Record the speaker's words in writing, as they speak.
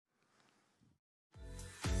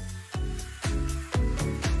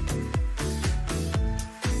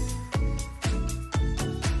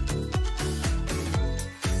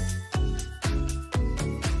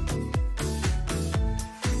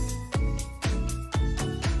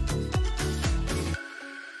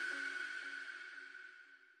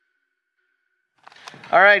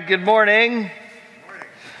All right, good morning.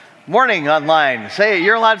 Morning online. Say it.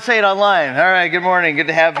 You're allowed to say it online. All right, good morning. Good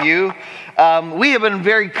to have you. We have been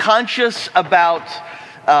very conscious about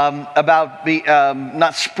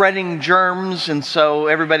not spreading germs, and so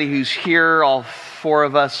everybody who's here, all four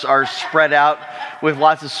of us are spread out with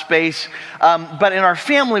lots of space. But in our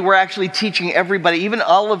family, we're actually teaching everybody. Even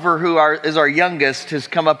Oliver, who is our youngest,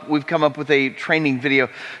 we've come up with a training video.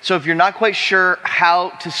 So if you're not quite sure how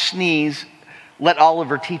to sneeze, let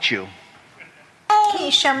Oliver teach you. Can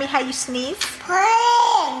you show me how you sneeze?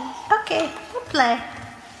 Play. Okay, we'll play.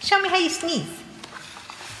 Show me how you sneeze.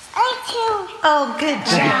 Achoo. Oh, good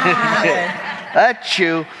job.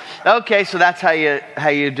 Achoo. Okay, so that's how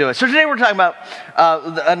you do it. So today we're talking about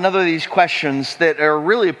another of these questions that are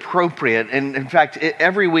really appropriate. And in fact,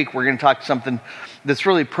 every week we're going to talk something that's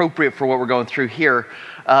really appropriate for what we're going through here.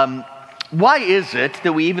 Why is it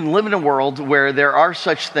that we even live in a world where there are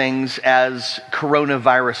such things as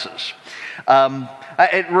coronaviruses?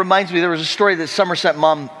 It reminds me, there was a story that Somerset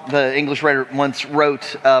Maugham, the English writer, once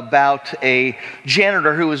wrote about a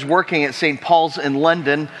janitor who was working at St. Paul's in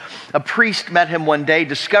London. A priest met him one day,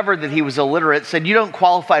 discovered that he was illiterate, said, "You don't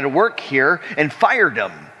qualify to work here," and fired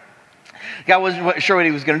him. The guy wasn't sure what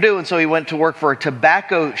he was going to do, and so he went to work for a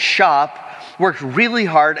tobacco shop, worked really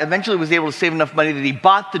hard, eventually was able to save enough money that he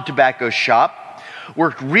bought the tobacco shop.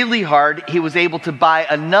 Worked really hard. He was able to buy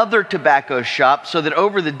another tobacco shop so that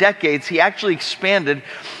over the decades, he actually expanded,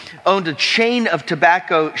 owned a chain of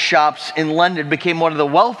tobacco shops in London, became one of the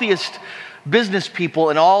wealthiest business people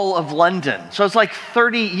in all of London. So it's like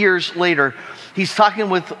 30 years later, he's talking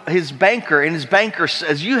with his banker, and his banker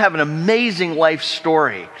says, "You have an amazing life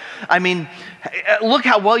story. I mean, look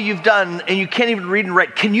how well you've done, and you can't even read and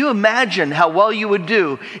write. Can you imagine how well you would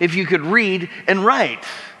do if you could read and write?"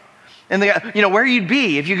 And the guy, where you'd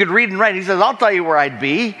be if you could read and write. He says, "I'll tell you where I'd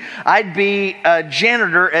be. I'd be a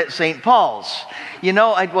janitor at St. Paul's."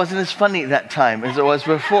 It wasn't as funny that time as it was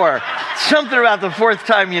before. Something about the fourth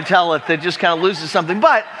time you tell it that just kind of loses something.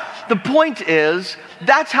 But the point is,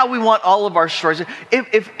 that's how we want all of our stories.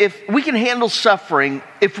 If we can handle suffering,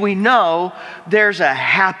 if we know there's a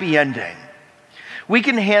happy ending. We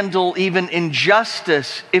can handle even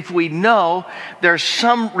injustice if we know there's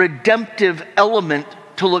some redemptive element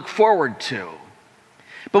to look forward to.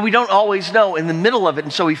 But we don't always know in the middle of it,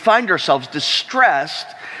 and so we find ourselves distressed,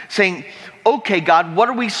 saying, "Okay, God, what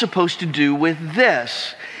are we supposed to do with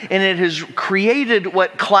this?" And it has created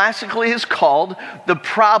what classically is called the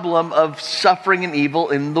problem of suffering and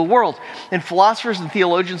evil in the world. And philosophers and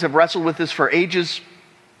theologians have wrestled with this for ages.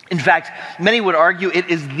 In fact, many would argue it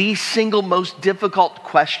is the single most difficult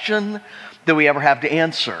question that we ever have to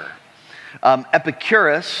answer.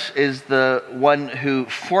 Epicurus is the one who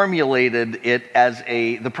formulated it as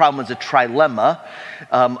the problem as a trilemma.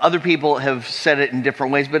 Other people have said it in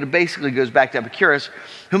different ways, but it basically goes back to Epicurus,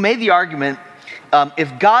 who made the argument,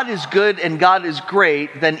 if God is good and God is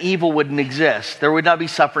great, then evil wouldn't exist. There would not be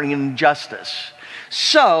suffering and injustice.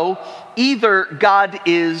 So either God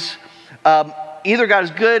is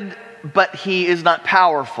good, but he is not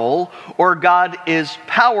powerful, or God is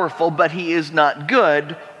powerful, but he is not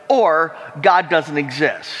good, or God doesn't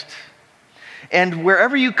exist. And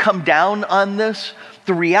wherever you come down on this,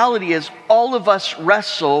 the reality is all of us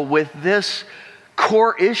wrestle with this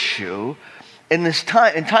core issue in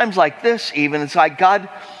times like this even. It's like, God,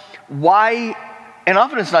 why? And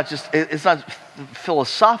often it's not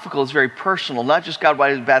philosophical, it's very personal. Not just, God,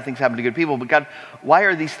 why do bad things happen to good people, but God, why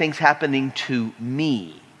are these things happening to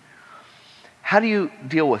me? How do you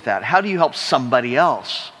deal with that? How do you help somebody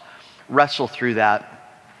else wrestle through that?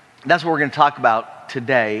 That's what we're going to talk about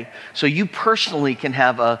today. So you personally can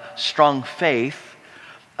have a strong faith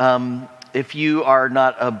if you are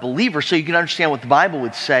not a believer, so you can understand what the Bible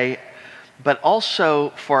would say, but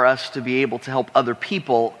also for us to be able to help other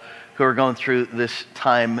people who are going through this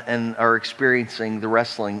time and are experiencing the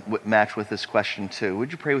wrestling match with this question too.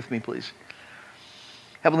 Would you pray with me, please?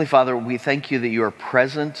 Heavenly Father, we thank you that you are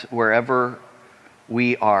present wherever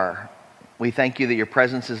we are. We thank you that your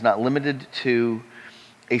presence is not limited to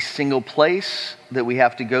a single place that we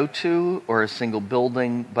have to go to or a single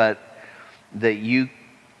building, but that you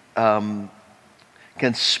can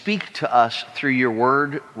speak to us through your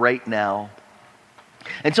word right now.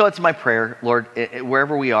 And so it's my prayer, Lord,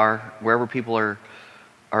 wherever we are, wherever people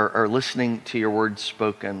are listening to your word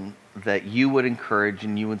spoken, that you would encourage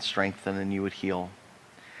and you would strengthen and you would heal,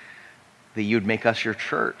 that you would make us your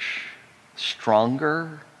church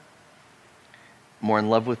stronger, more in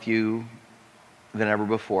love with you than ever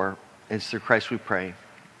before. It's through Christ we pray.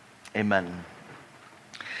 Amen.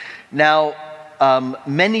 Now,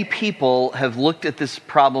 many people have looked at this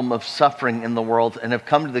problem of suffering in the world and have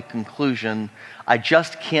come to the conclusion, I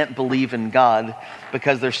just can't believe in God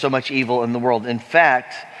because there's so much evil in the world. In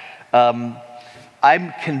fact,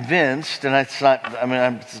 I'm convinced, and it's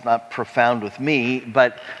not profound with me,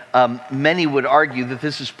 but many would argue that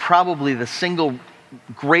this is probably the single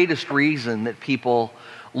greatest reason that people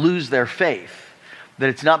lose their faith. That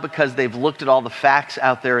it's not because they've looked at all the facts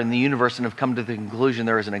out there in the universe and have come to the conclusion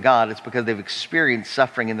there isn't a God. It's because they've experienced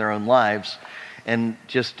suffering in their own lives and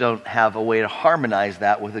just don't have a way to harmonize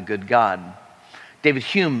that with a good God. David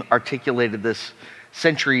Hume articulated this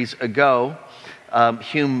centuries ago.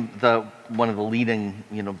 Hume, one of the leading,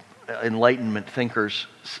 Enlightenment thinkers,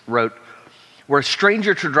 wrote, "Were a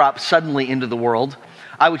stranger to drop suddenly into the world,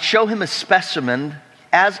 I would show him as specimen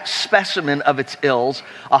of its ills,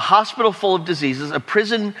 a hospital full of diseases, a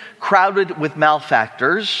prison crowded with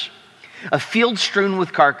malefactors, a field strewn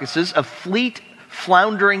with carcasses, a fleet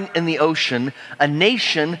floundering in the ocean, a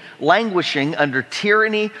nation languishing under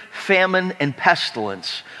tyranny, famine, and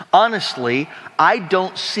pestilence. Honestly, I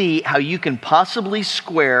don't see how you can possibly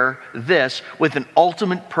square this with an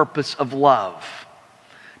ultimate purpose of love."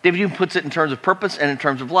 David Hume puts it in terms of purpose and in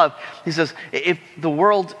terms of love. He says, if the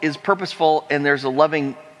world is purposeful and there's a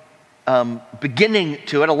loving beginning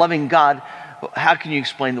to it, a loving God, how can you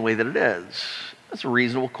explain the way that it is? That's a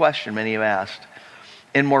reasonable question many have asked.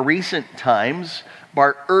 In more recent times,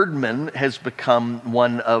 Bart Ehrman has become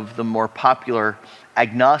one of the more popular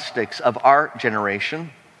agnostics of our generation.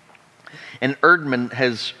 And Ehrman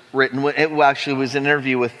has written, it actually was an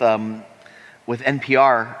interview with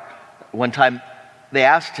NPR one time. They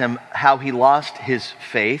asked him how he lost his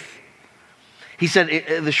faith. He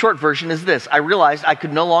said, the short version is this: "I realized I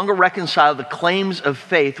could no longer reconcile the claims of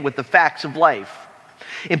faith with the facts of life.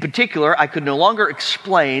 In particular, I could no longer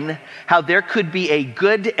explain how there could be a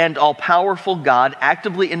good and all-powerful God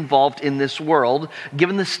actively involved in this world,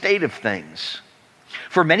 given the state of things.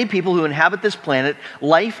 For many people who inhabit this planet,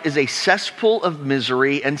 life is a cesspool of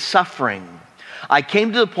misery and suffering. I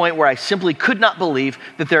came to the point where I simply could not believe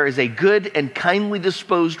that there is a good and kindly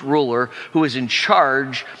disposed ruler who is in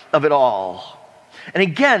charge of it all." And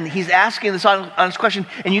again, he's asking this honest question,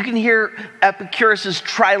 and you can hear Epicurus'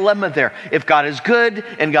 trilemma there. If God is good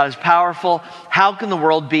and God is powerful, how can the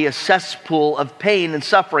world be a cesspool of pain and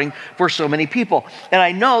suffering for so many people? And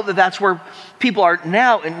I know that that's where people are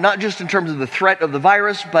now, and not just in terms of the threat of the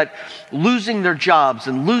virus, but losing their jobs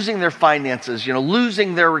and losing their finances,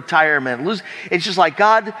 losing their retirement. It's just like,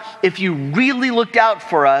 God, if you really looked out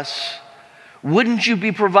for us, wouldn't you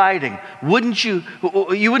be providing? You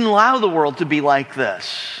wouldn't allow the world to be like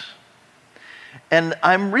this. And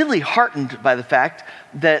I'm really heartened by the fact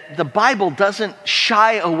that the Bible doesn't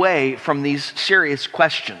shy away from these serious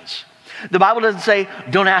questions. The Bible doesn't say,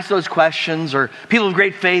 don't ask those questions, or people of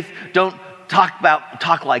great faith, don't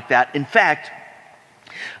talk like that. In fact,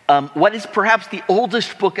 what is perhaps the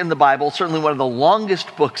oldest book in the Bible, certainly one of the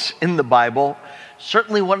longest books in the Bible,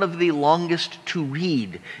 certainly one of the longest to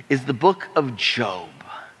read, is the book of Job.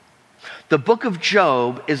 The book of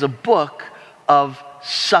Job is a book of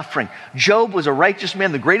suffering. Job was a righteous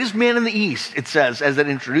man, the greatest man in the East, it says, as it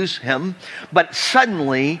introduced him. But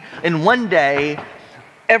suddenly, in one day,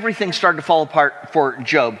 everything started to fall apart for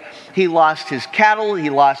Job. He lost his cattle,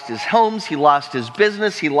 he lost his homes, he lost his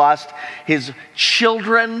business, he lost his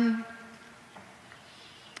children.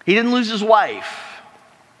 He didn't lose his wife.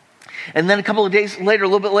 And then a couple of days later, a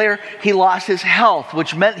little bit later, he lost his health,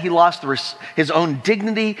 which meant he lost his own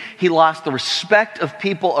dignity. He lost the respect of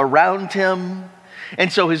people around him.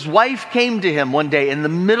 And so his wife came to him one day in the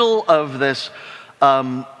middle of this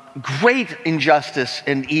great injustice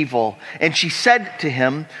and evil. And she said to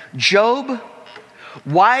him, "Job,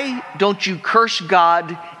 why don't you curse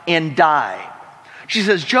God and die?" She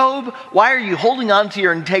says, "Job, why are you holding on to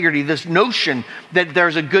your integrity, this notion that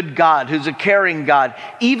there's a good God who's a caring God?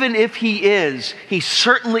 Even if he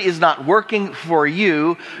certainly is not working for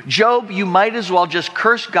you. Job, you might as well just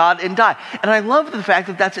curse God and die." And I love the fact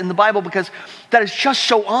that that's in the Bible, because that is just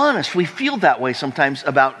so honest. We feel that way sometimes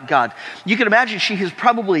about God. You can imagine she is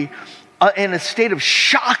probably in a state of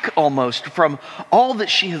shock almost from all that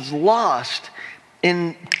she has lost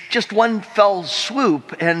in just one fell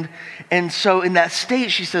swoop. And so in that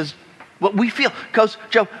state, she says, what we feel goes,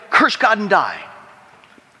 "Job, curse God and die."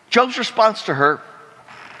 Job's response to her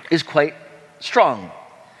is quite strong.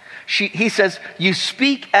 He says, "You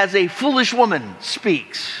speak as a foolish woman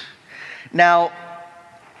speaks." Now,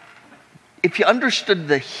 if you understood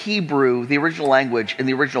the Hebrew, the original language, and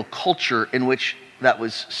the original culture in which that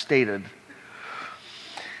was stated,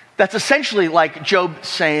 that's essentially like Job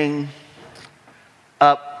saying,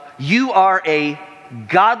 you are a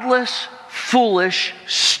godless, foolish,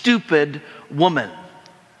 stupid woman.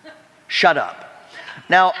 Shut up.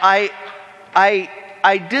 Now, I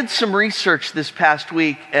did some research this past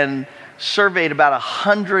week and surveyed about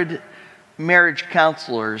 100 marriage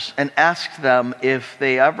counselors and asked them if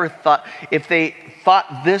they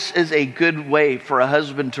thought this is a good way for a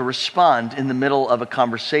husband to respond in the middle of a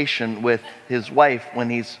conversation with his wife when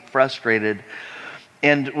he's frustrated.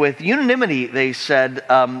 And with unanimity, they said,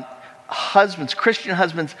 husbands, Christian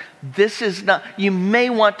husbands, this is not, you may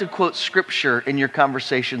want to quote scripture in your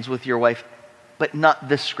conversations with your wife, but not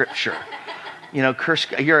this scripture. You know, curse,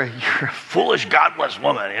 you're a foolish, godless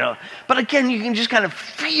woman, you know. But again, you can just kind of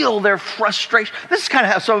feel their frustration. This is kind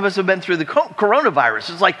of how some of us have been through the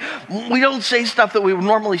coronavirus. It's like we don't say stuff that we would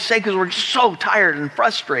normally say because we're just so tired and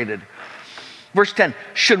frustrated. Verse 10,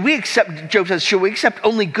 Job says, should we accept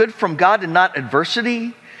only good from God and not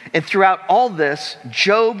adversity? And throughout all this,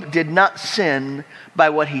 Job did not sin by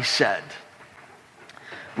what he said.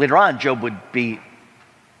 Later on, Job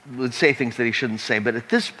would say things that he shouldn't say, but at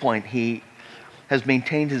this point, he has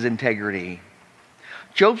maintained his integrity.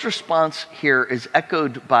 Job's response here is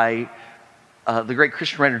echoed by the great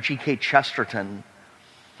Christian writer G.K. Chesterton,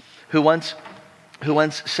 who once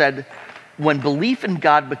said, when belief in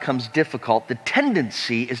God becomes difficult, the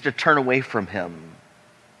tendency is to turn away from him.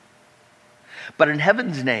 But in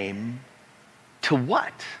heaven's name, to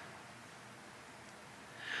what?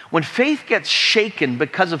 When faith gets shaken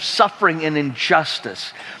because of suffering and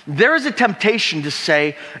injustice, there is a temptation to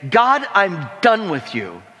say, God, I'm done with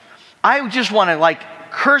you. I just want to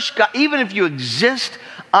curse God. Even if you exist,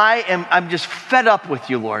 I'm just fed up with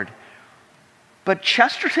you, Lord. But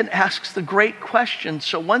Chesterton asks the great question,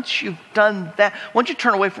 so once you've done that, once you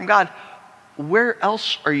turn away from God, where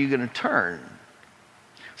else are you going to turn?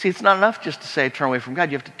 See, it's not enough just to say turn away from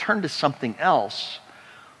God. You have to turn to something else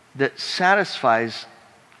that satisfies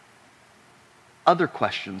other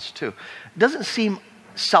questions too. It doesn't seem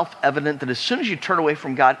self-evident that as soon as you turn away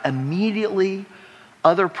from God, immediately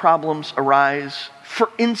other problems arise. For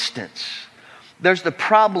instance, there's this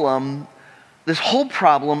whole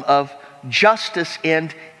problem of justice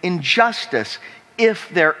and injustice if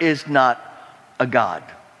there is not a God.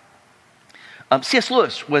 C.S.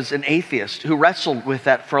 Lewis was an atheist who wrestled with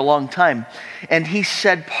that for a long time. And he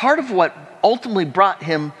said part of what ultimately brought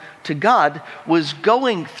him to God was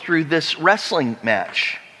going through this wrestling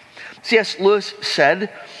match. C.S. Lewis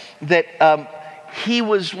said that he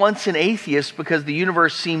was once an atheist because the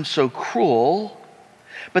universe seemed so cruel.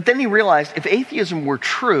 But then he realized if atheism were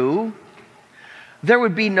true, there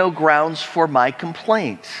would be no grounds for my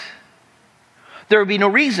complaint. There would be no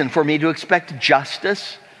reason for me to expect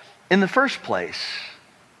justice in the first place.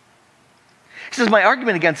 He says, my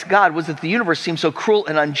argument against God was that the universe seemed so cruel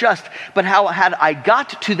and unjust, but how had I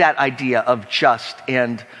got to that idea of just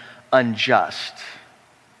and unjust?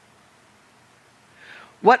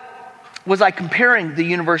 What was I comparing the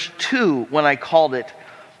universe to when I called it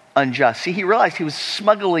unjust? See, he realized he was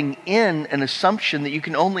smuggling in an assumption that you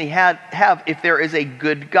can only have if there is a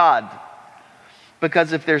good God.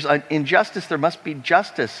 Because if there's injustice, there must be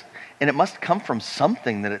justice. And it must come from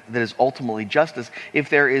something that is ultimately justice. If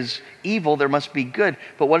there is evil, there must be good.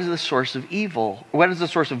 But what is the source of evil? What is the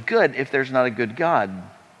source of good if there's not a good God?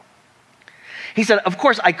 He said, of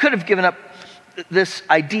course, I could have given up this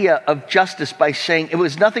idea of justice by saying it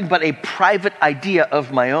was nothing but a private idea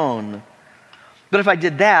of my own. But if I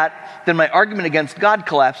did that, then my argument against God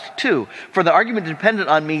collapsed too. For the argument depended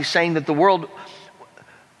on me saying that the world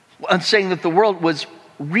was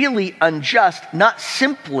really unjust, not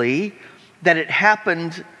simply that it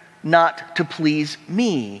happened not to please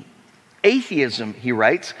me. Atheism, he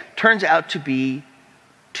writes, turns out to be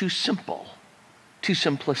too simple, too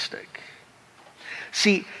simplistic.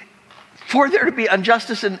 See, for there to be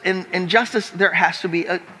injustice and injustice, there has to be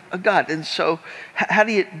a God. And so how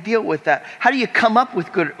do you deal with that? How do you come up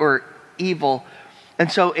with good or evil?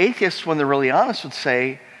 And so atheists, when they're really honest, would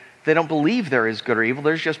say they don't believe there is good or evil.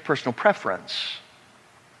 There's just personal preference.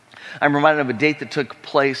 I'm reminded of a debate that took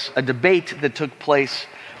place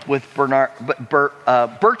with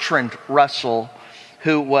Bertrand Russell,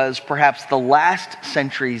 who was perhaps the last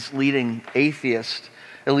century's leading atheist,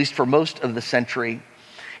 at least for most of the century.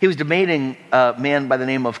 He was debating a man by the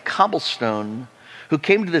name of Cobblestone, who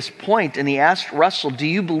came to this point and he asked Russell, do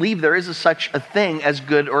you believe there is such a thing as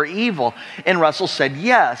good or evil? And Russell said,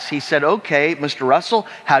 yes. He said, okay, Mr. Russell,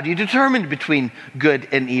 how do you determine between good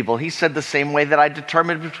and evil? He said, the same way that I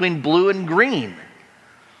determined between blue and green.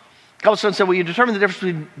 Cobblestone said, well, you determine the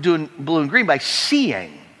difference between blue and green by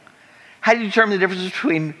seeing. How do you determine the difference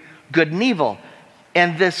between good and evil?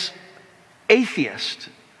 And this atheist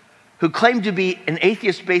who claimed to be an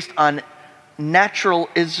atheist based on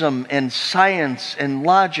naturalism and science and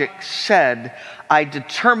logic, said, I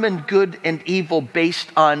determine good and evil based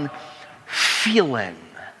on feeling.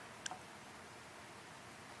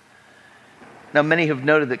 Now, many have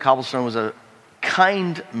noted that Cobblestone was a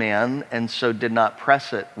kind man and so did not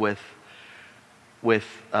press it with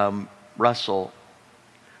Russell.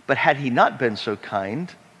 But had he not been so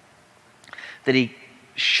kind, that he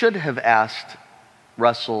should have asked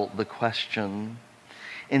Russell the question.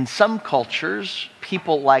 In some cultures,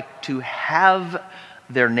 people like to have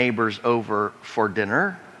their neighbors over for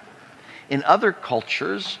dinner. In other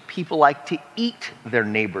cultures, people like to eat their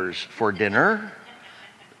neighbors for dinner,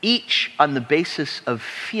 each on the basis of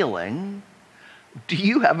feeling. Do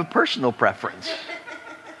you have a personal preference?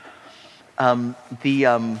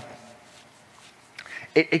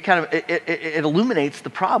 It illuminates the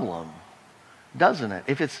problem, doesn't it?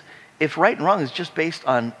 If right and wrong is just based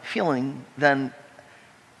on feeling, then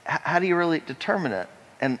how do you really determine it?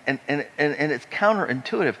 And it's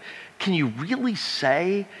counterintuitive. Can you really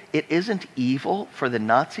say it isn't evil for the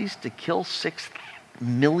Nazis to kill 6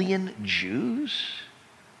 million Jews?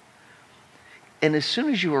 And as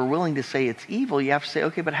soon as you are willing to say it's evil, you have to say,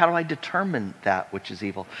 okay, but how do I determine that which is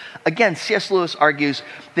evil? Again, C.S. Lewis argues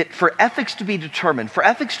that for ethics to be determined,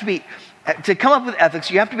 to come up with ethics,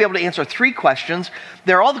 you have to be able to answer 3 questions.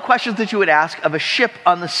 They're all the questions that you would ask of a ship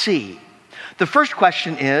on the sea. The first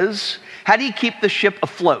question is, how do you keep the ship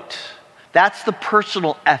afloat? That's the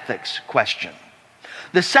personal ethics question.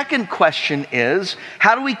 The second question is,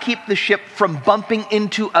 how do we keep the ship from bumping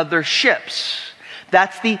into other ships?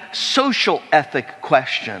 That's the social ethic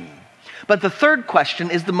question. But the third question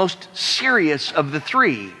is the most serious of the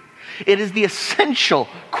 3. It is the essential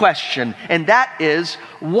question, and that is,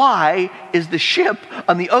 why is the ship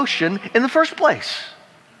on the ocean in the first place?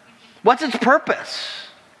 What's its purpose?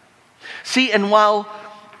 See, and while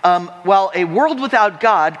a world without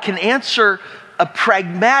God can answer a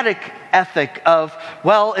pragmatic ethic of,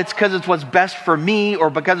 well, it's because it's what's best for me or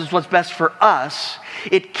because it's what's best for us,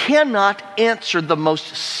 it cannot answer the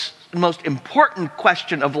most important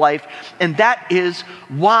question of life, and that is,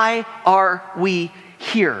 why are we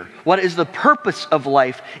here? What is the purpose of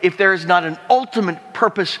life if there is not an ultimate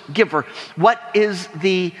purpose giver? What is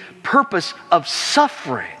the purpose of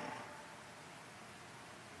suffering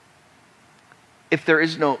if there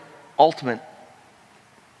is no ultimate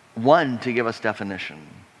one to give us definition?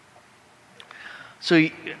 So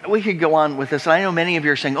we could go on with this, and I know many of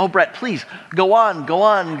you are saying, oh, Brett, please, go on.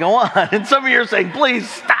 And some of you are saying, please,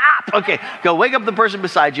 stop. Okay, go wake up the person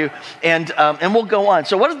beside you, and we'll go on.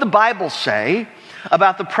 So what does the Bible say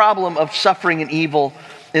about the problem of suffering and evil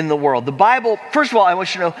in the world? The Bible, first of all, I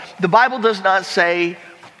want you to know, the Bible does not say,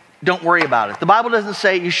 don't worry about it. The Bible doesn't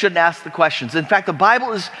say you shouldn't ask the questions. In fact, the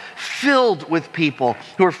Bible is filled with people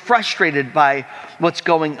who are frustrated by what's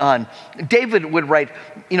going on. David would write,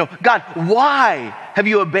 God, why have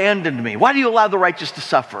you abandoned me? Why do you allow the righteous to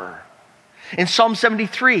suffer? In Psalm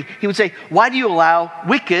 73, he would say, why do you allow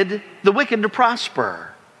the wicked to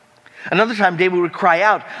prosper? Another time, David would cry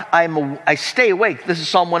out, I stay awake. This is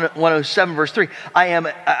Psalm 107, verse 3. I am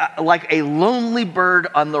like a lonely bird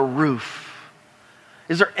on the roof.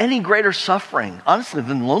 Is there any greater suffering, honestly,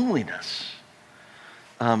 than loneliness?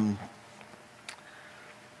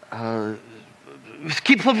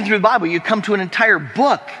 Keep flipping through the Bible. You come to an entire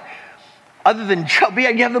book other than Job. Yeah,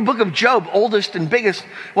 you have the book of Job, oldest and biggest,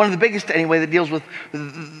 one of the biggest anyway, that deals with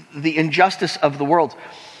the injustice of the world.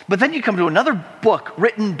 But then you come to another book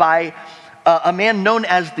written by a man known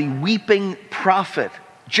as the weeping prophet,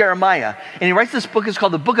 Jeremiah. And he writes this book. It's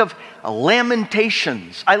called the Book of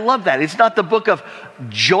Lamentations. I love that. It's not the book of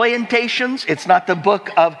joy-entations. It's not the book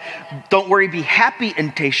of don't worry, be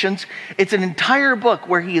happy-entations. It's an entire book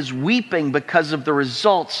where he is weeping because of the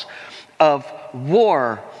results of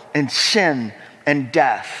war and sin and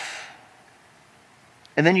death.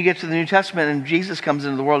 And then you get to the New Testament, and Jesus comes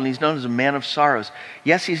into the world, and he's known as a man of sorrows.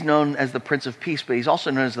 Yes, he's known as the Prince of Peace, but he's also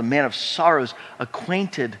known as the man of sorrows,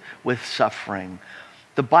 acquainted with suffering.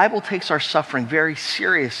 The Bible takes our suffering very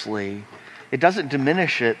seriously. It doesn't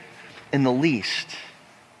diminish it in the least.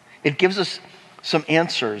 It gives us some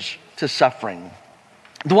answers to suffering.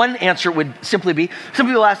 The one answer would simply be, some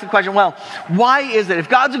people ask the question, well, why is it, if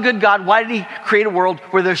God's a good God, why did he create a world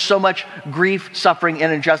where there's so much grief, suffering,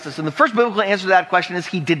 and injustice? And the first biblical answer to that question is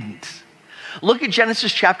he didn't. Look at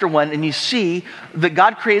Genesis chapter 1, and you see that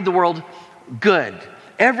God created the world good.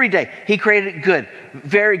 Every day, he created it good,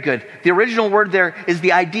 very good. The original word there is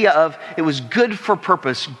the idea of it was good for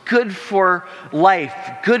purpose, good for life,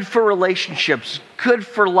 good for relationships, good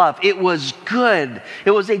for love. It was good.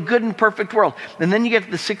 It was a good and perfect world. And then you get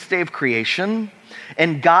to the sixth day of creation,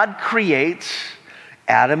 and God creates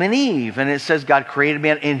Adam and Eve. And it says God created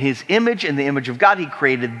man in his image, in the image of God. He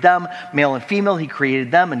created them, male and female. He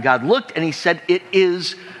created them. And God looked and he said, it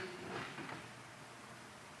is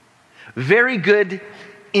very good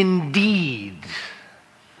indeed.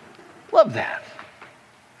 Love that.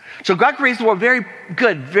 So God creates the world very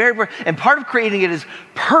good, and part of creating it is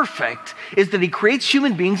perfect, is that he creates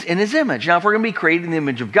human beings in his image. Now, if we're going to be created in the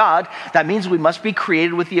image of God, that means we must be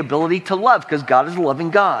created with the ability to love, because God is a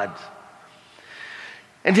loving God.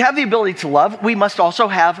 And to have the ability to love, we must also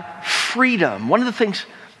have freedom. One of the things,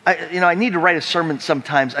 I need to write a sermon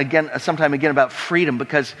sometime again about freedom,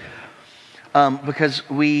 because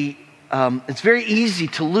it's very easy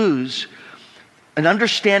to lose an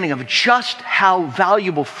understanding of just how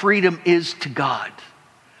valuable freedom is to God.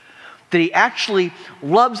 That he actually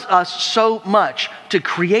loves us so much to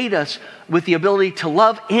create us with the ability to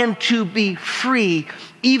love and to be free,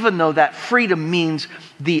 even though that freedom means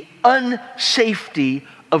the unsafety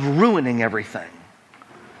of ruining everything.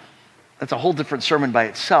 That's a whole different sermon by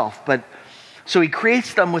itself. But so he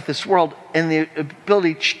creates them with this world and the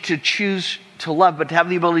ability to choose to love, but to have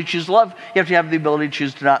the ability to choose to love, you have to have the ability to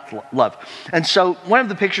choose to not love. And so one of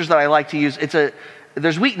the pictures that I like to use,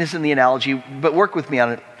 there's weakness in the analogy, but work with me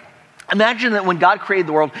on it. Imagine that when God created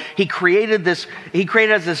the world, he created us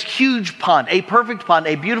this huge pond, a perfect pond,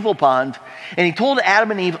 a beautiful pond, and he told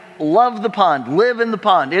Adam and Eve, love the pond, live in the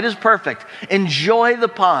pond, it is perfect, enjoy the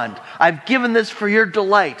pond. I've given this for your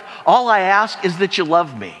delight. All I ask is that you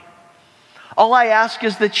love me. All I ask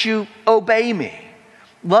is that you obey me.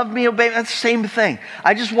 Love me, obey me, that's the same thing.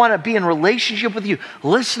 I just want to be in relationship with you,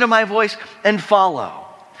 listen to my voice, and follow.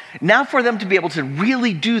 Now, for them to be able to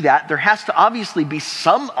really do that, there has to obviously be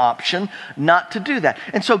some option not to do that.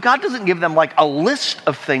 And so God doesn't give them like a list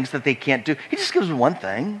of things that they can't do. He just gives them one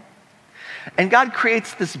thing. And God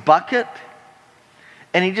creates this bucket,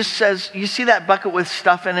 and he just says, you see that bucket with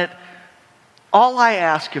stuff in it? All I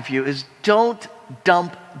ask of you is don't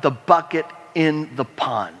dump the bucket in the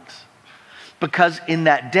pond. Because in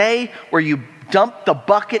that day where you dump the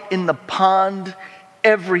bucket in the pond,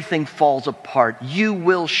 everything falls apart. You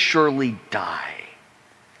will surely die.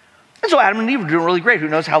 And so Adam and Eve are doing really great. Who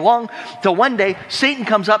knows how long? Till one day, Satan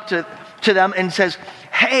comes up to them and says,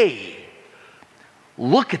 hey,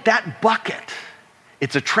 look at that bucket.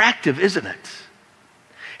 It's attractive, isn't it?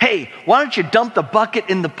 Hey, why don't you dump the bucket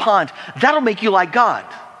in the pond? That'll make you like God.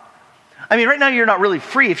 I mean, right now you're not really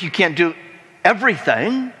free if you can't do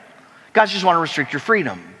everything. God just want to restrict your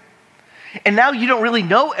freedom. And now you don't really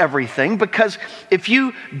know everything, because if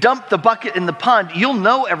you dump the bucket in the pond, you'll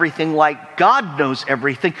know everything like God knows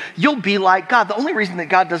everything. You'll be like God. The only reason that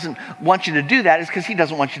God doesn't want you to do that is because he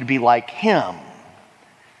doesn't want you to be like him.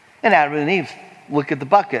 And Adam and Eve look at the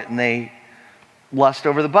bucket and they lust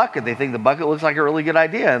over the bucket. They think the bucket looks like a really good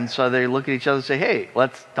idea. And so they look at each other and say, hey,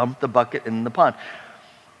 let's dump the bucket in the pond.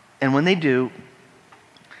 And when they do,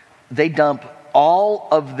 they dump all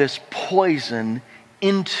of this poison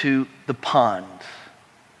into the pond.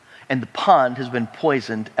 And the pond has been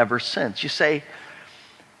poisoned ever since. You say,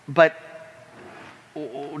 but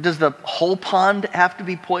does the whole pond have to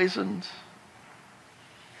be poisoned?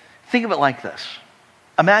 Think of it like this.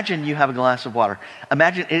 Imagine you have a glass of water.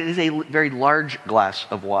 Imagine it is a very large glass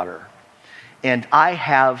of water. And I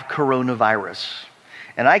have coronavirus.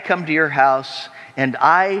 And I come to your house and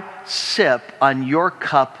I sip on your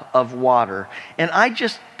cup of water, and I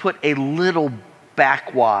just put a little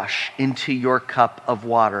backwash into your cup of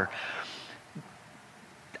water.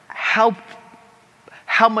 How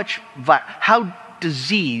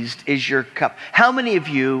diseased is your cup? How many of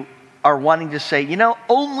you are wanting to say,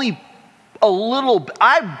 only a little,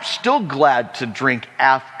 I'm still glad to drink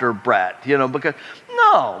after Brett, because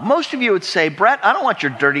no, most of you would say, Brett, I don't want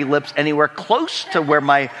your dirty lips anywhere close to where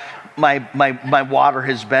my water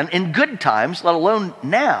has been in good times, let alone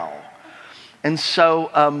now. And so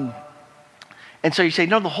you say,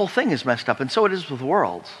 no, the whole thing is messed up. And so it is with the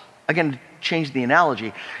world. Again, to change the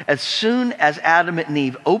analogy. As soon as Adam and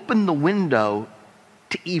Eve opened the window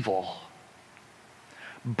to evil,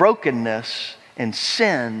 brokenness and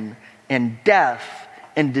sin and death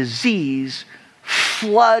and disease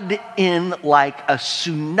flood in like a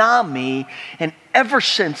tsunami, and ever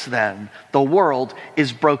since then, the world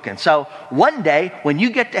is broken. So one day, when you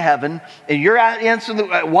get to heaven, and you're answering,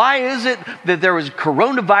 why is it that there was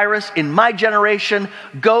coronavirus in my generation?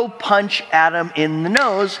 Go punch Adam in the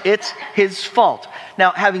nose. It's his fault.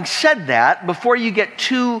 Now, having said that, before you get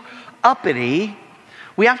too uppity,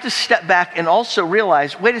 we have to step back and also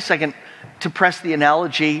realize, wait a second, to press the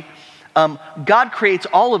analogy, God creates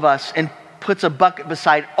all of us and puts a bucket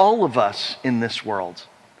beside all of us in this world.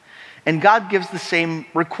 And God gives the same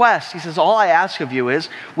request. He says, all I ask of you is,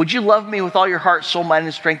 would you love me with all your heart, soul, mind,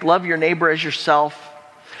 and strength? Love your neighbor as yourself.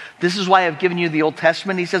 This is why I've given you the Old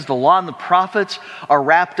Testament. He says the law and the prophets are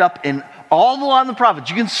wrapped up in all the law and the prophets.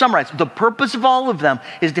 You can summarize. The purpose of all of them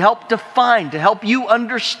is to help define, to help you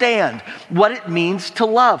understand what it means to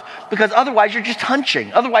love. Because otherwise you're just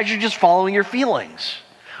hunching. Otherwise you're just following your feelings.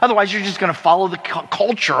 Otherwise, you're just going to follow the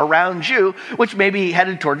culture around you, which may be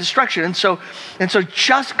headed toward destruction. And so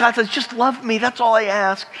just, God says, just love me. That's all I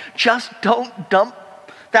ask. Just don't dump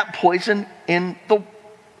that poison in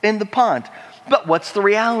the pond. But what's the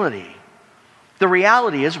reality? The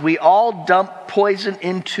reality is we all dump poison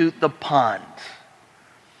into the pond.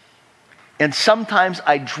 And sometimes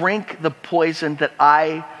I drink the poison that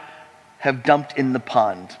I have dumped in the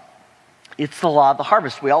pond. It's the law of the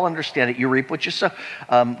harvest. We all understand it. You reap what you sow.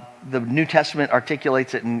 The New Testament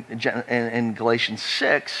articulates it in Galatians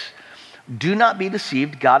 6. Do not be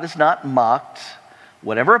deceived. God is not mocked.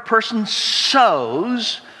 Whatever a person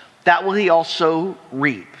sows, that will he also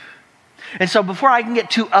reap. And so before I can get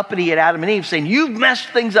too uppity at Adam and Eve saying, you've messed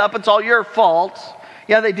things up, it's all your fault.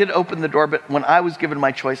 Yeah, they did open the door, but when I was given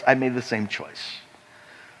my choice, I made the same choice.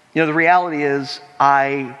 You know, the reality is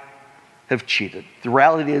I have cheated. The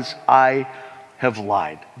reality is I have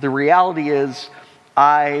lied. The reality is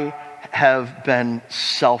I have been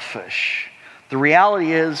selfish. The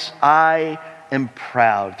reality is I am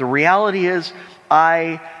proud. The reality is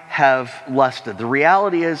I have lusted. The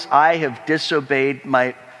reality is I have disobeyed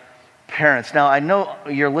my parents. Now, I know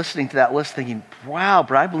you're listening to that list thinking, wow,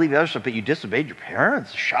 but I believe the other stuff, but you disobeyed your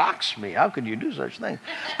parents? Shocks me. How could you do such things?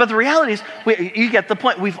 But the reality is, you get the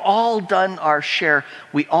point. We've all done our share.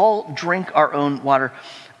 We all drink our own water,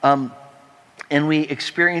 and we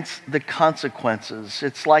experience the consequences.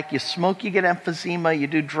 It's like you smoke, you get emphysema. You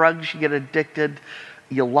do drugs, you get addicted.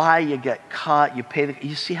 You lie, you get caught. You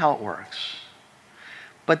see how it works.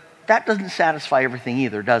 But that doesn't satisfy everything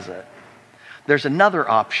either, does it? There's another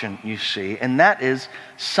option, you see, and that is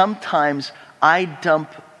sometimes I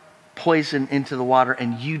dump poison into the water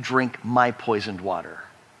and you drink my poisoned water.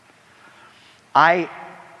 I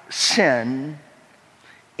sin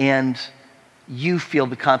and you feel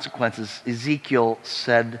the consequences. Ezekiel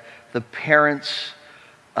said the parents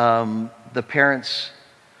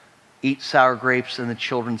eat sour grapes and the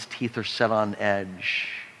children's teeth are set on edge.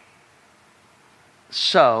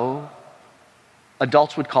 So,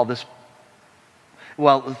 adults would call this,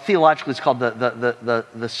 well, theologically it's called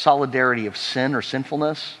the solidarity of sin or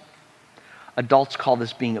sinfulness. Adults call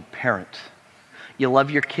this being a parent. You love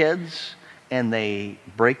your kids and they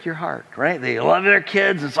break your heart, right? They love their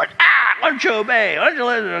kids. It's like, why don't you obey? Why don't you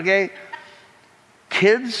listen, okay?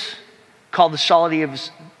 Kids call the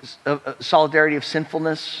solidarity of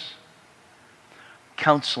sinfulness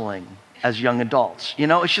counseling as young adults. You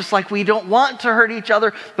know, it's just like we don't want to hurt each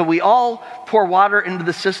other, but we all pour water into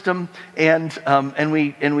the system and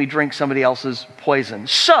we drink somebody else's poison.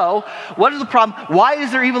 So, what is the problem? Why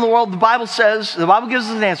is there evil in the world? The Bible gives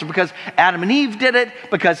us an answer. Because Adam and Eve did it,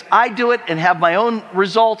 because I do it and have my own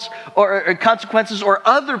results or consequences, or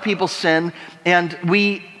other people sin and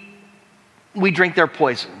we drink their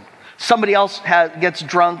poison. Somebody else gets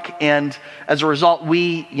drunk, and as a result,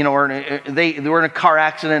 they were in a car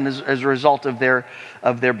accident as a result of their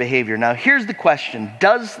behavior. Now, here's the question: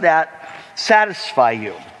 does that satisfy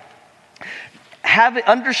you?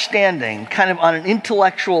 Understanding, kind of on an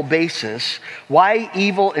intellectual basis, why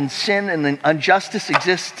evil and sin and injustice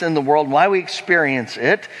exists in the world, why we experience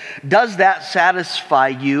it, does that satisfy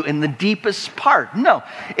you in the deepest part? No.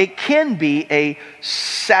 It can be a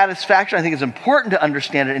satisfaction. I think it's important to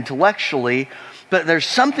understand it intellectually, but there's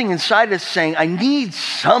something inside us saying, I need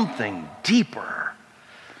something deeper.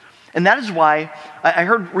 And that is why I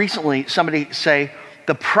heard recently somebody say,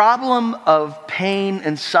 the problem of pain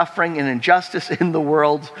and suffering and injustice in the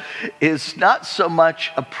world is not so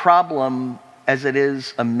much a problem as it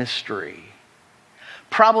is a mystery.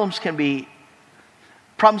 Problems can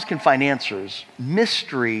find answers.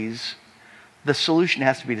 Mysteries, the solution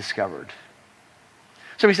has to be discovered.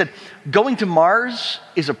 Somebody said, going to Mars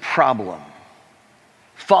is a problem.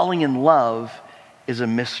 Falling in love is a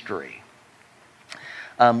mystery.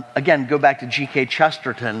 Again, go back to G.K.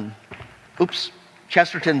 Chesterton.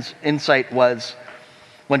 Chesterton's insight was,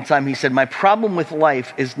 one time he said, my problem with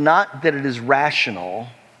life is not that it is rational.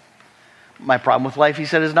 My problem with life, he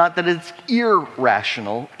said, is not that it's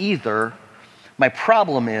irrational either. My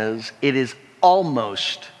problem is it is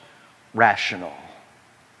almost rational.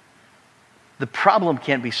 The problem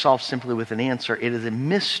can't be solved simply with an answer. It is a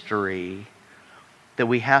mystery that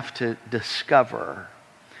we have to discover.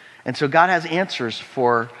 And so God has answers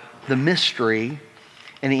for the mystery,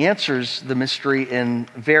 and he answers the mystery in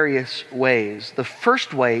various ways. The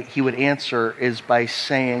first way he would answer is by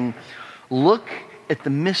saying, look at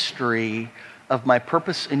the mystery of my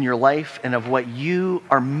purpose in your life and of what you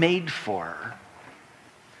are made for.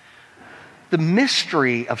 The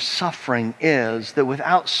mystery of suffering is that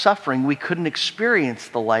without suffering, we couldn't experience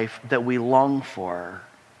the life that we long for.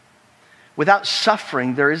 Without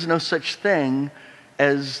suffering, there is no such thing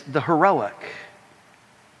as the heroic.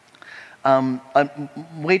 A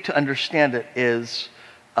way to understand it is,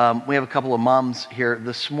 we have a couple of moms here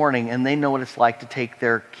this morning, and they know what it's like to take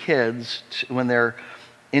their kids when they're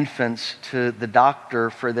infants to the doctor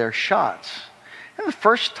for their shots. And the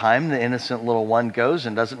first time, the innocent little one goes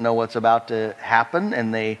and doesn't know what's about to happen,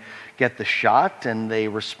 and they get the shot, and they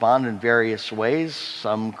respond in various ways.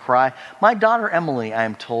 Some cry. My daughter, Emily, I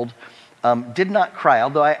am told, did not cry,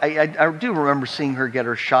 although I do remember seeing her get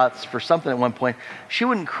her shots for something at one point. She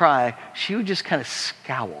wouldn't cry. She would just kind of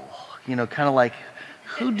scowl, kind of like,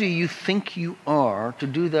 who do you think you are to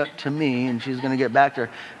do that to me? And she's going to get back to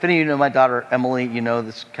her. If any of you know my daughter, Emily, you know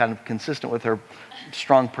that's kind of consistent with her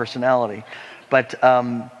strong personality. But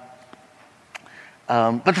the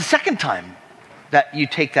second time that you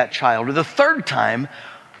take that child, or the third time,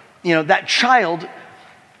 that child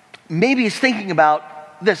maybe is thinking about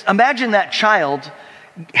this. Imagine that child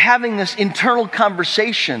having this internal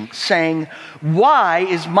conversation saying, why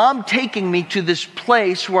is mom taking me to this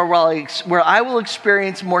place where I will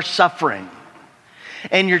experience more suffering?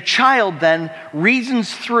 And your child then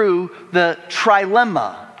reasons through the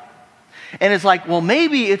trilemma. And it's like, well,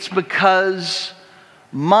 maybe it's because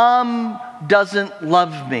mom doesn't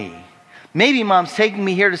love me. Maybe mom's taking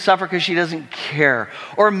me here to suffer because she doesn't care.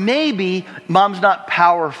 Or maybe mom's not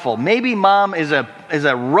powerful. Maybe mom is a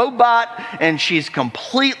robot and she's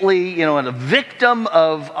completely, a victim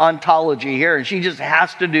of ontology here and she just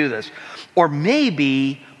has to do this. Or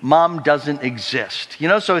maybe mom doesn't exist.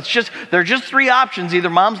 So there are just three options. Either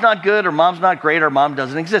mom's not good or mom's not great or mom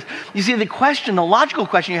doesn't exist. You see, the logical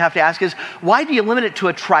question you have to ask is, why do you limit it to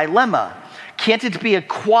a trilemma? Can't it be a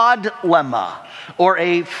quadlemma or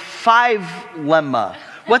a five-lemma?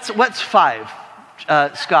 What's five,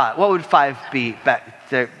 Scott? What would five be back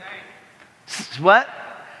there? What?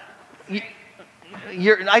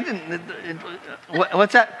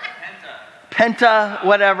 What's that? Penta,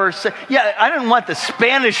 whatever. Yeah, I didn't want the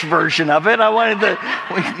Spanish version of it. I wanted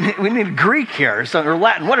we need Greek here or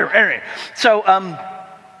Latin, whatever. Anyway, so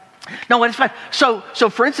no, what is five? So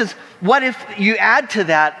for instance, what if you add to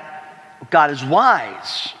that, God is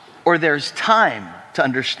wise, or there's time to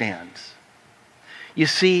understand? You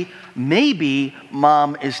see, maybe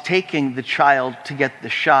mom is taking the child to get the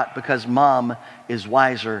shot because mom is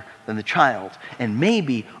wiser than the child. And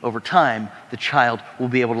maybe over time, the child will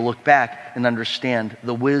be able to look back and understand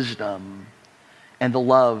the wisdom and the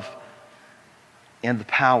love and the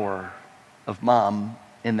power of mom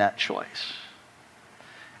in that choice.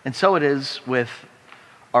 And so it is with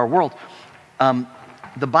our world.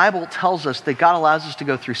 The Bible tells us that God allows us to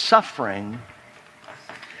go through suffering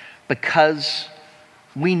because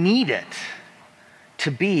we need it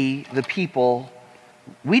to be the people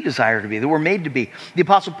we desire to be, that we're made to be.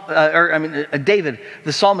 David,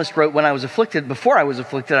 the psalmist wrote, when I was afflicted, before I was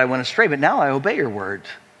afflicted, I went astray, but now I obey your word.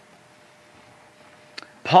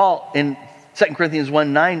 Paul in 2 Corinthians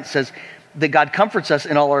 1:9 says that God comforts us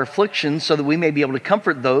in all our afflictions so that we may be able to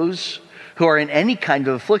comfort those who are in any kind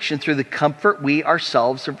of affliction through the comfort we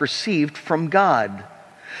ourselves have received from God.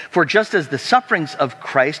 For just as the sufferings of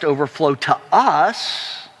Christ overflow to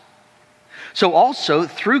us, so also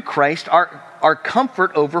through Christ our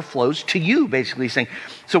comfort overflows to you, basically saying.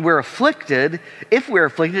 So we're afflicted. If we're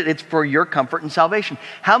afflicted, it's for your comfort and salvation.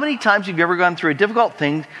 How many times have you ever gone through a difficult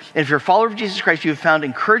thing, and if you're a follower of Jesus Christ, you've found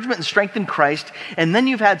encouragement and strength in Christ, and then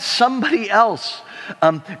you've had somebody else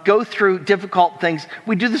go through difficult things?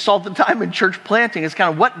 We do this all the time in church planting. It's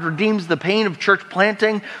kind of what redeems the pain of church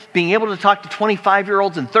planting, being able to talk to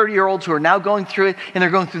 25-year-olds and 30-year-olds who are now going through it, and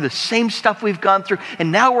they're going through the same stuff we've gone through,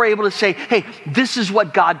 and now we're able to say, hey, this is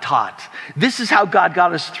what God taught. This is how God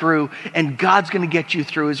got us through, and God's going to get you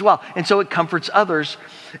through as well. And so it comforts others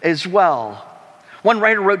as well. One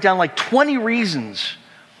writer wrote down like 20 reasons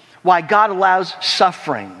why God allows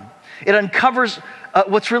suffering. It uncovers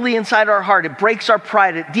what's really inside our heart. It breaks our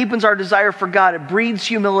pride. It deepens our desire for God. It breeds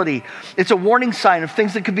humility. It's a warning sign of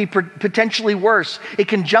things that could be potentially worse. It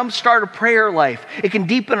can jumpstart a prayer life. It can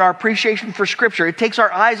deepen our appreciation for Scripture. It takes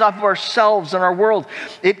our eyes off of ourselves and our world.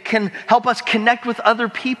 It can help us connect with other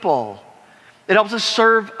people. It helps us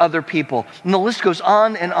serve other people. And the list goes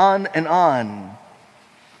on and on and on.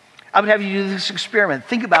 I would have you do this experiment.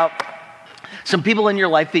 Think about some people in your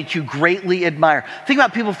life that you greatly admire. Think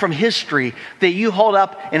about people from history that you hold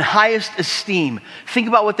up in highest esteem. Think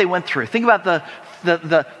about what they went through. Think about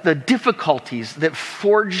the difficulties that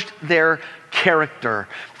forged their character.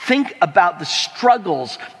 Think about the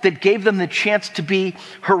struggles that gave them the chance to be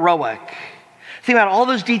heroic. Think about all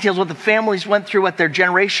those details, what the families went through, what their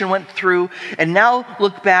generation went through, and now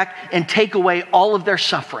look back and take away all of their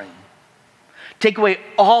suffering. Take away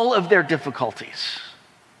all of their difficulties.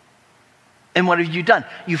 And what have you done?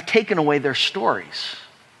 You've taken away their stories.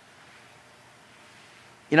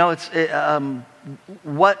 You know,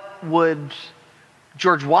 what would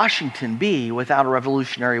George Washington be without a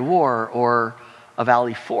Revolutionary War or a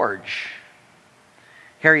Valley Forge?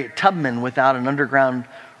 Harriet Tubman without an Underground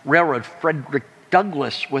Railroad? Frederick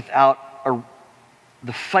Douglass without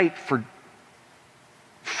the fight for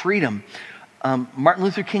freedom? Martin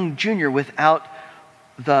Luther King Jr. without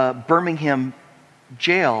the Birmingham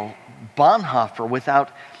jail? Bonhoeffer without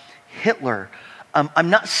Hitler? I'm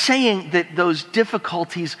not saying that those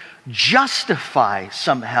difficulties justify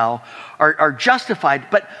somehow, are justified,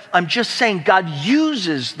 but I'm just saying God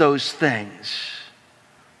uses those things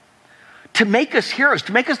to make us heroes,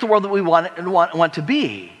 to make us the world that we want to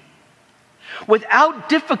be. Without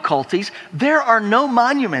difficulties, there are no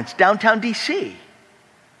monuments downtown D.C.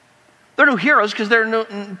 There are no heroes because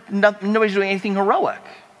nobody's doing anything heroic.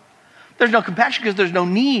 There's no compassion because there's no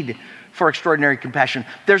need for extraordinary compassion.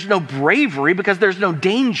 There's no bravery because there's no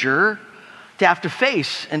danger to have to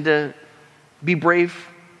face and to be brave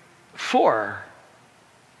for.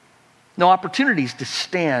 No opportunities to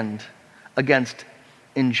stand against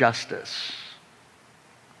injustice.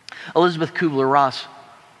 Elizabeth Kubler-Ross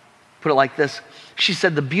put it like this. She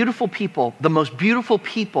said, the most beautiful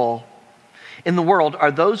people in the world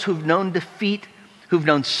are those who've known defeat, who've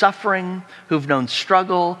known suffering, who've known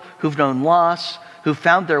struggle, who've known loss, who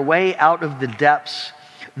found their way out of the depths.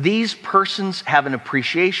 These persons have an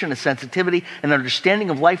appreciation, a sensitivity, an understanding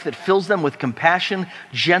of life that fills them with compassion,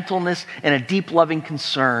 gentleness, and a deep loving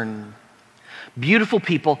concern. Beautiful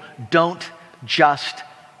people don't just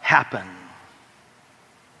happen.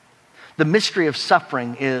 The mystery of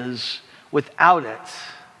suffering is, without it,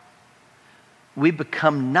 we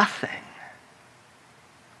become nothing.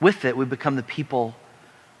 With it, we become the people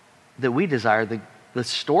that we desire, the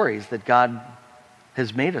stories that God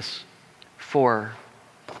has made us for.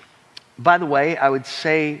 By the way, I would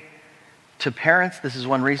say to parents, this is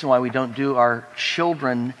one reason why we don't do our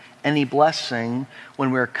children any blessing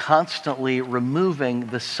when we're constantly removing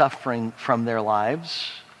the suffering from their lives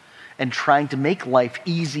and trying to make life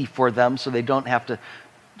easy for them so they don't have to,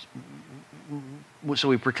 so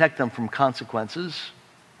we protect them from consequences.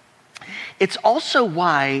 It's also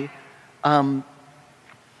why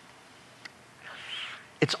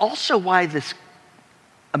this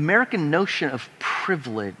American notion of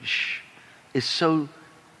privilege is so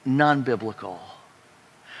non-biblical.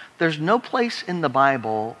 There's no place in the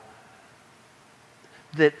Bible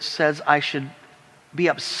that says I should be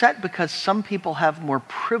upset because some people have more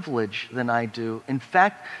privilege than I do. In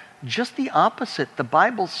fact, just the opposite. The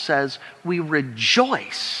Bible says we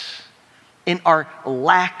rejoice in our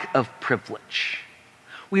lack of privilege.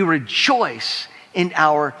 We rejoice in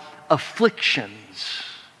our afflictions.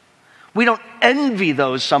 We don't envy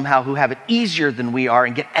those somehow who have it easier than we are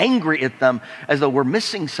and get angry at them as though we're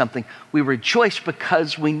missing something. We rejoice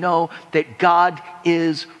because we know that God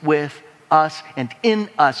is with us and in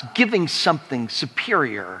us, giving something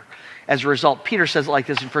superior as a result. Peter says it like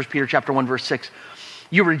this in 1 Peter chapter 1, verse 6.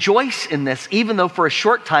 You rejoice in this, even though for a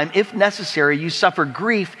short time, if necessary, you suffer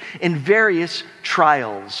grief in various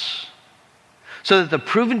trials, so that the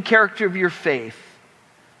proven character of your faith,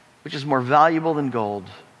 which is more valuable than gold,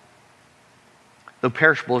 though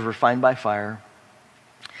perishable is refined by fire,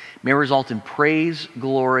 may result in praise,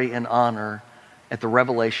 glory, and honor at the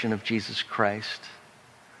revelation of Jesus Christ.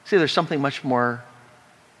 See, there's something much more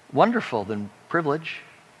wonderful than privilege,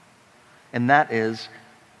 and that is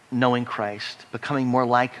knowing Christ, becoming more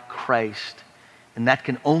like Christ, and that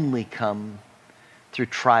can only come through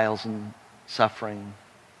trials and suffering.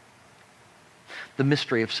 The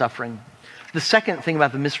mystery of suffering. The second thing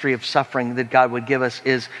about the mystery of suffering that God would give us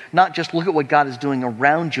is not just look at what God is doing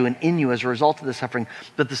around you and in you as a result of the suffering,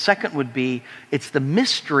 but the second would be it's the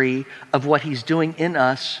mystery of what he's doing in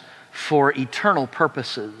us for eternal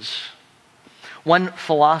purposes. One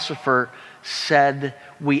philosopher said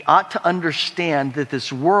we ought to understand that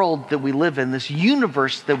this world that we live in, this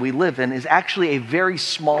universe that we live in, is actually a very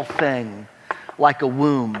small thing, like a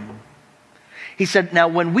womb. He said, now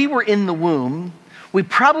when we were in the womb, we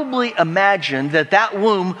probably imagined that that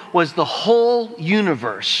womb was the whole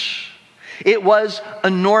universe. It was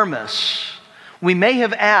enormous. We may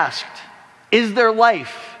have asked, is there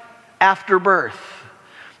life after birth?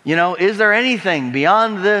 You know, is there anything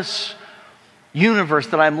beyond this universe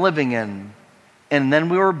that I'm living in? And then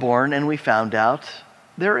we were born and we found out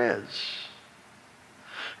there is.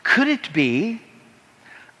 Could it be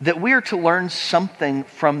that we are to learn something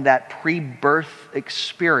from that pre-birth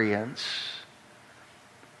experience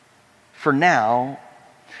for now?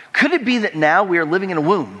 Could it be that now we are living in a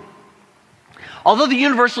womb? Although the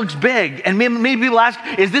universe looks big, and many people ask,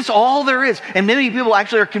 is this all there is? And many people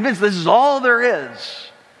actually are convinced this is all there is.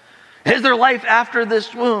 Is there life after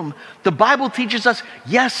this womb? The Bible teaches us,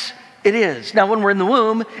 yes, it is. Now, when we're in the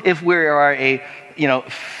womb, if we are a,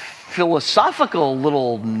 philosophical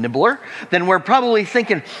little nibbler, then we're probably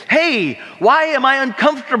thinking, hey, why am I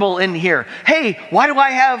uncomfortable in here? Hey, why do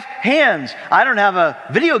I have hands? I don't have a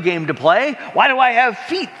video game to play. Why do I have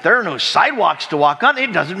feet? There are no sidewalks to walk on.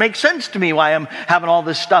 It doesn't make sense to me why I'm having all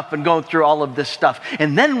this stuff and going through all of this stuff.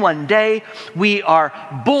 And then one day we are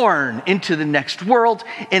born into the next world,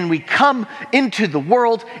 and we come into the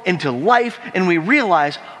world, into life, and we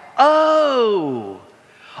realize, oh,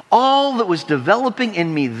 all that was developing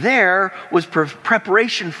in me there was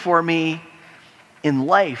preparation for me in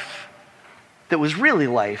life that was really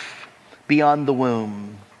life beyond the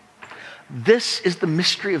womb. This is the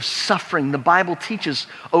mystery of suffering the Bible teaches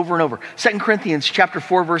over and over. 2 Corinthians chapter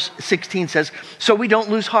 4, verse 16 says, so we don't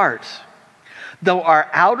lose heart. Though our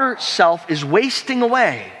outer self is wasting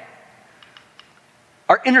away,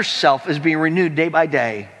 our inner self is being renewed day by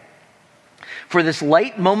day. For this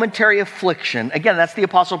light momentary affliction, again, that's the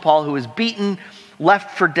Apostle Paul who is beaten,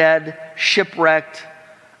 left for dead, shipwrecked,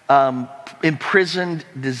 imprisoned,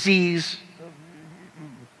 disease,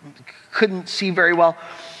 couldn't see very well.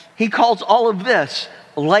 He calls all of this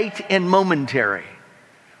light and momentary.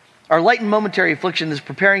 Our light and momentary affliction is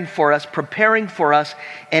preparing for us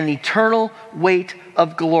an eternal weight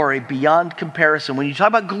of glory beyond comparison. When you talk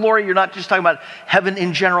about glory, you're not just talking about heaven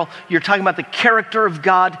in general. You're talking about the character of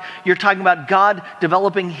God. You're talking about God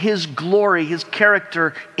developing his glory, his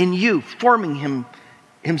character in you, forming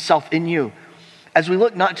himself in you. As we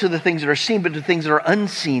look not to the things that are seen, but to things that are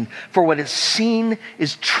unseen. For what is seen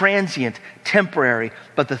is transient, temporary,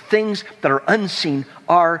 but the things that are unseen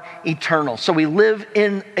are eternal. So we live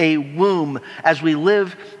in a womb as we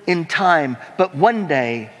live in time, but one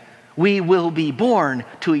day we will be born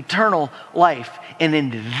to eternal life. And in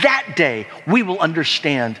that day, we will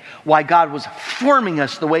understand why God was forming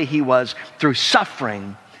us the way he was through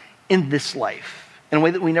suffering in this life, in a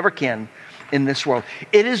way that we never can in this world.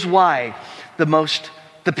 It is why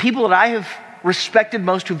the people that I have respected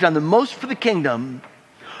most, who've done the most for the kingdom,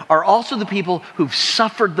 are also the people who've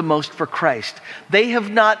suffered the most for Christ. They have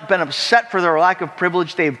not been upset for their lack of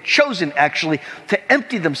privilege. They have chosen, actually, to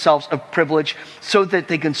empty themselves of privilege so that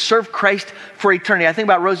they can serve Christ for eternity. I think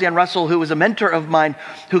about Roseanne Russell, who was a mentor of mine,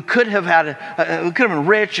 who could have been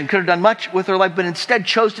rich and could have done much with her life, but instead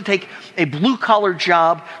chose to take a blue-collar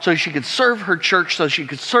job so she could serve her church, so she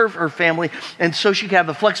could serve her family, and so she could have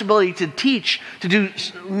the flexibility to teach, to do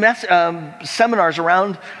seminars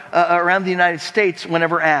around the United States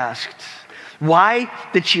whenever asked. Why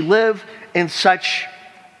did she live in such,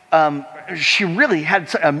 she really had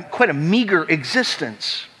quite a meager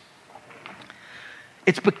existence?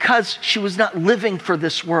 It's because she was not living for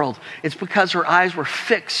this world. It's because her eyes were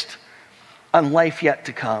fixed on life yet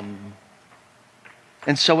to come.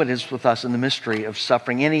 And so it is with us in the mystery of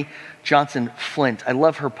suffering. Annie Johnson Flint, I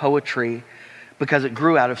love her poetry because it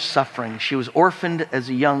grew out of suffering. She was orphaned as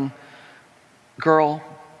a young girl.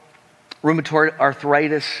 Rheumatoid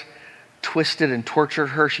arthritis twisted and tortured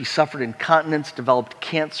her. She suffered incontinence, developed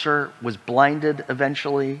cancer, was blinded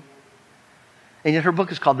eventually. And yet her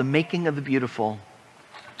book is called The Making of the Beautiful,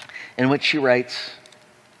 in which she writes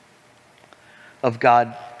of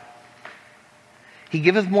God, He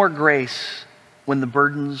giveth more grace when the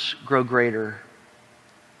burdens grow greater.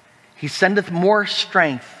 He sendeth more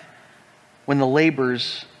strength when the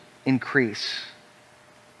labors increase.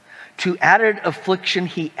 To added affliction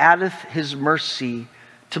he addeth his mercy.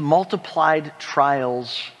 To multiplied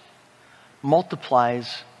trials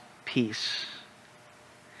multiplies peace.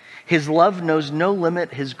 His love knows no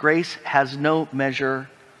limit. His grace has no measure.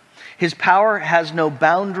 His power has no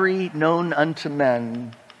boundary known unto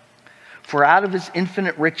men. For out of his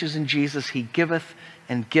infinite riches in Jesus, he giveth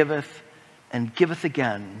and giveth and giveth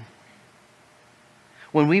again.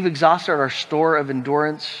 When we've exhausted our store of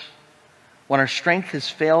endurance, when our strength has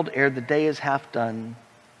failed ere the day is half done,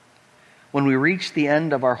 when we reach the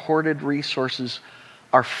end of our hoarded resources,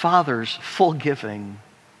 our Father's full giving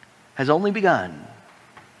has only begun,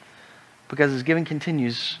 because his giving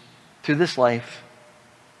continues through this life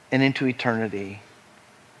and into eternity.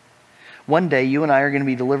 One day, you and I are going to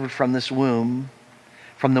be delivered from this womb,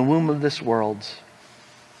 from the womb of this world.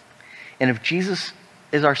 And if Jesus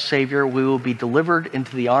is our Savior, we will be delivered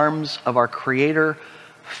into the arms of our Creator,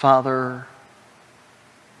 Father.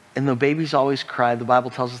 And though babies always cry, the Bible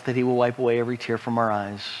tells us that he will wipe away every tear from our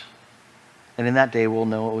eyes. And in that day, we'll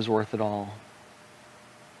know it was worth it all.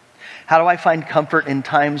 How do I find comfort in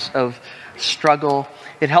times of struggle?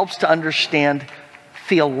 It helps to understand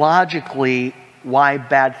theologically why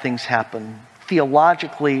bad things happen.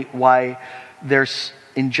 Theologically, why there's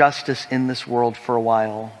injustice in this world for a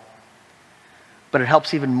while. But it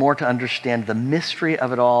helps even more to understand the mystery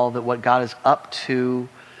of it all, that what God is up to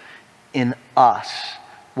in us,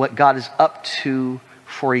 what God is up to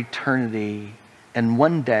for eternity, and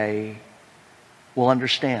one day we'll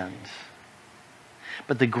understand.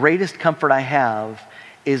 But the greatest comfort I have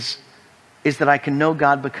is that I can know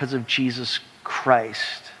God because of Jesus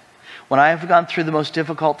Christ. When I have gone through the most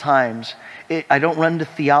difficult times, I don't run to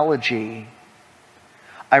theology.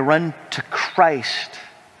 I run to Christ,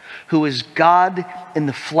 who is God in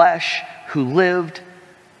the flesh, who lived,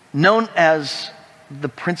 known as the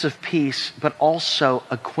Prince of Peace, but also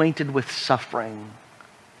acquainted with suffering,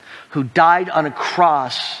 who died on a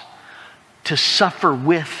cross to suffer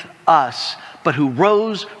with us, but who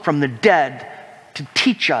rose from the dead to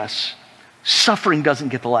teach us suffering doesn't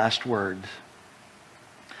get the last word.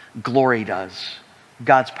 Glory does.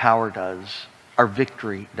 God's power does. Our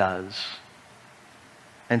victory does.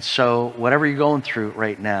 And so, whatever you're going through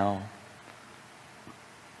right now,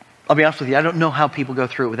 I'll be honest with you, I don't know how people go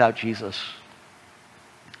through it without Jesus.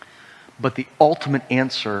 But the ultimate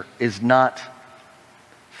answer is not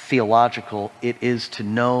theological. It is to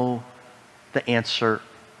know the answer.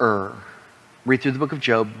 Read through the book of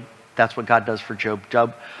Job. That's what God does for Job.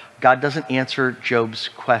 God doesn't answer Job's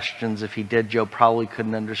questions. If he did, Job probably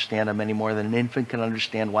couldn't understand them any more than an infant can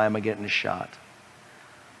understand, why am I getting a shot?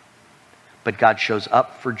 But God shows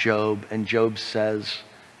up for Job, and Job says,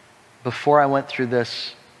 before I went through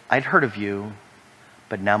this, I'd heard of you,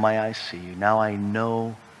 but now my eyes see you. Now I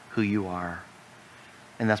know who you are.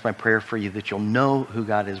 And that's my prayer for you, that you'll know who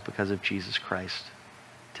God is because of Jesus Christ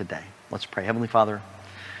today. Let's pray. Heavenly Father,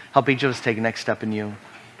 help each of us take a next step in you.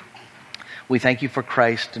 We thank you for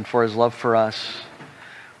Christ and for his love for us.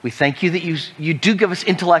 We thank you that you do give us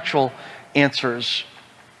intellectual answers.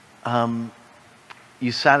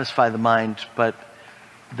 You satisfy the mind, but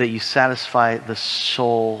that you satisfy the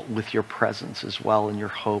soul with your presence as well and your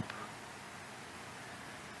hope.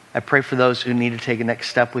 I pray for those who need to take a next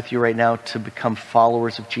step with you right now to become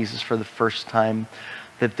followers of Jesus for the first time,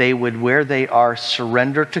 that they would, where they are,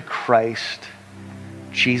 surrender to Christ.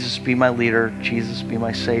 Jesus be my leader. Jesus be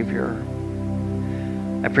my Savior.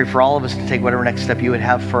 I pray for all of us to take whatever next step you would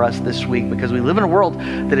have for us this week, because we live in a world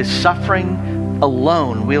that is suffering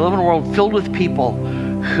alone. We live in a world filled with people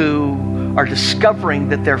who are discovering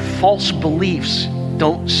that their false beliefs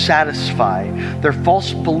don't satisfy. Their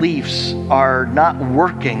false beliefs are not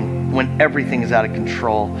working when everything is out of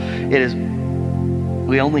control.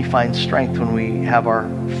 We only find strength when we have our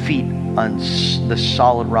feet on the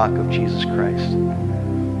solid rock of Jesus Christ.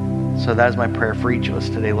 So that is my prayer for each of us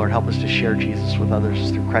today. Lord, help us to share Jesus with others.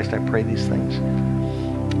 Through Christ I pray these things.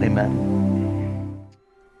 Amen.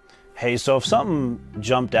 Hey, so if something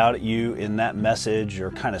jumped out at you in that message or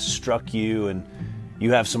kind of struck you and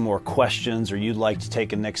you have some more questions or you'd like to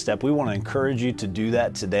take a next step, we want to encourage you to do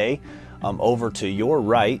that today. Over to your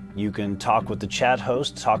right, you can talk with the chat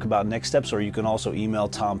host, talk about next steps, or you can also email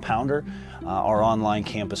Tom Pounder, our online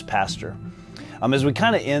campus pastor. As we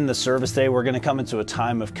kind of end the service today, we're going to come into a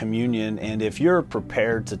time of communion, and if you're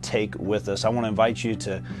prepared to take with us, I want to invite you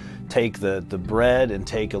to take the bread and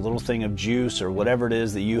take a little thing of juice or whatever it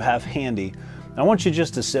is that you have handy. I want you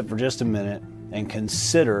just to sit for just a minute and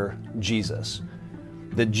consider Jesus.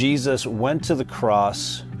 That Jesus went to the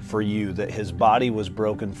cross for you, that his body was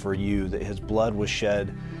broken for you, that his blood was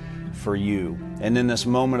shed for you. And in this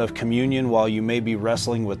moment of communion, while you may be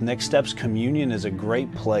wrestling with next steps, communion is a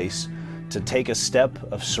great place to take a step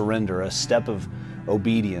of surrender, a step of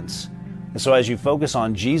obedience, And so as you focus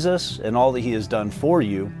on Jesus and all that he has done for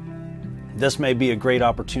you, this may be a great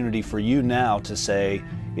opportunity for you now to say,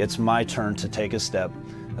 it's my turn to take a step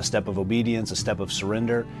of obedience, a step of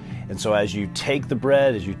surrender. And so as you take the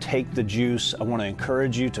bread, as you take the juice, I want to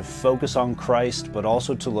encourage you to focus on Christ, but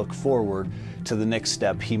also to look forward to the next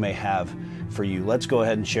step he may have for you. Let's go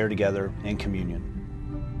ahead and share together in communion.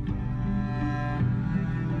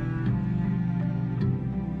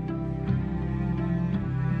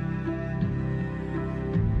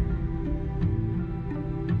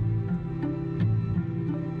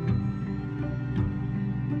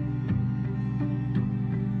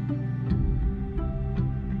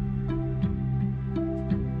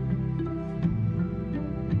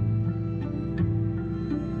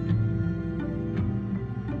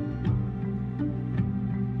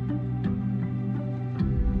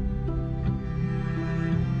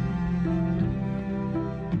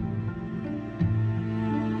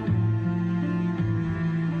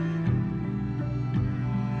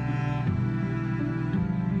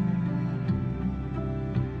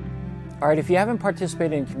 All right, if you haven't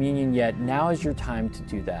participated in communion yet, now is your time to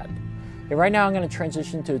do that. And right now I'm going to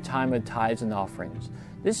transition to a time of tithes and offerings.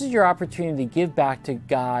 This is your opportunity to give back to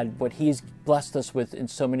God what he's blessed us with in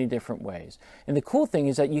so many different ways. And the cool thing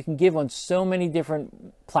is that you can give on so many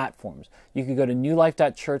different platforms. You can go to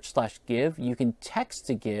newlife.church/give, you can text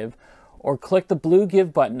to give, or click the blue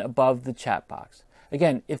give button above the chat box.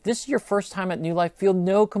 Again, if this is your first time at New Life, feel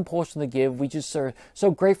no compulsion to give. We just are so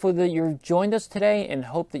grateful that you've joined us today and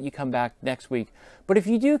hope that you come back next week. But if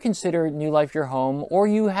you do consider New Life your home, or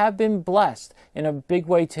you have been blessed in a big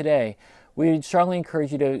way today, we strongly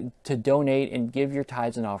encourage you to donate and give your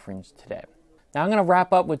tithes and offerings today. Now I'm going to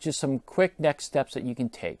wrap up with just some quick next steps that you can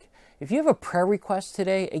take. If you have a prayer request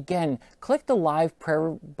today, again, click the live prayer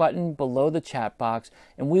button below the chat box,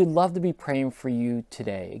 and we'd love to be praying for you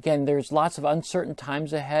today. Again, there's lots of uncertain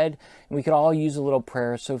times ahead, and we could all use a little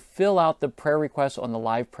prayer, so fill out the prayer request on the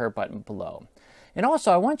live prayer button below. And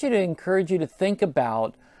also, I want you to encourage you to think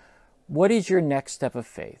about, what is your next step of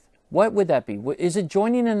faith? What would that be? Is it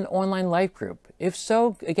joining an online life group? If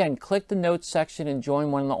so, again, click the notes section and join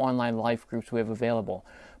one of the online life groups we have available.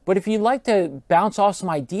 But if you'd like to bounce off some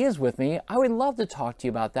ideas with me, I would love to talk to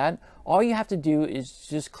you about that. All you have to do is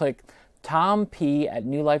just click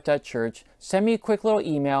tomp@newlife.church, send me a quick little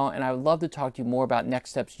email, and I would love to talk to you more about next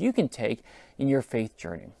steps you can take in your faith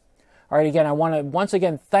journey. All right, again, I want to once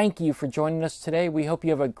again thank you for joining us today. We hope you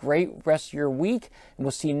have a great rest of your week, and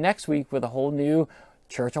we'll see you next week with a whole new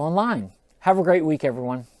Church Online. Have a great week,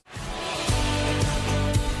 everyone.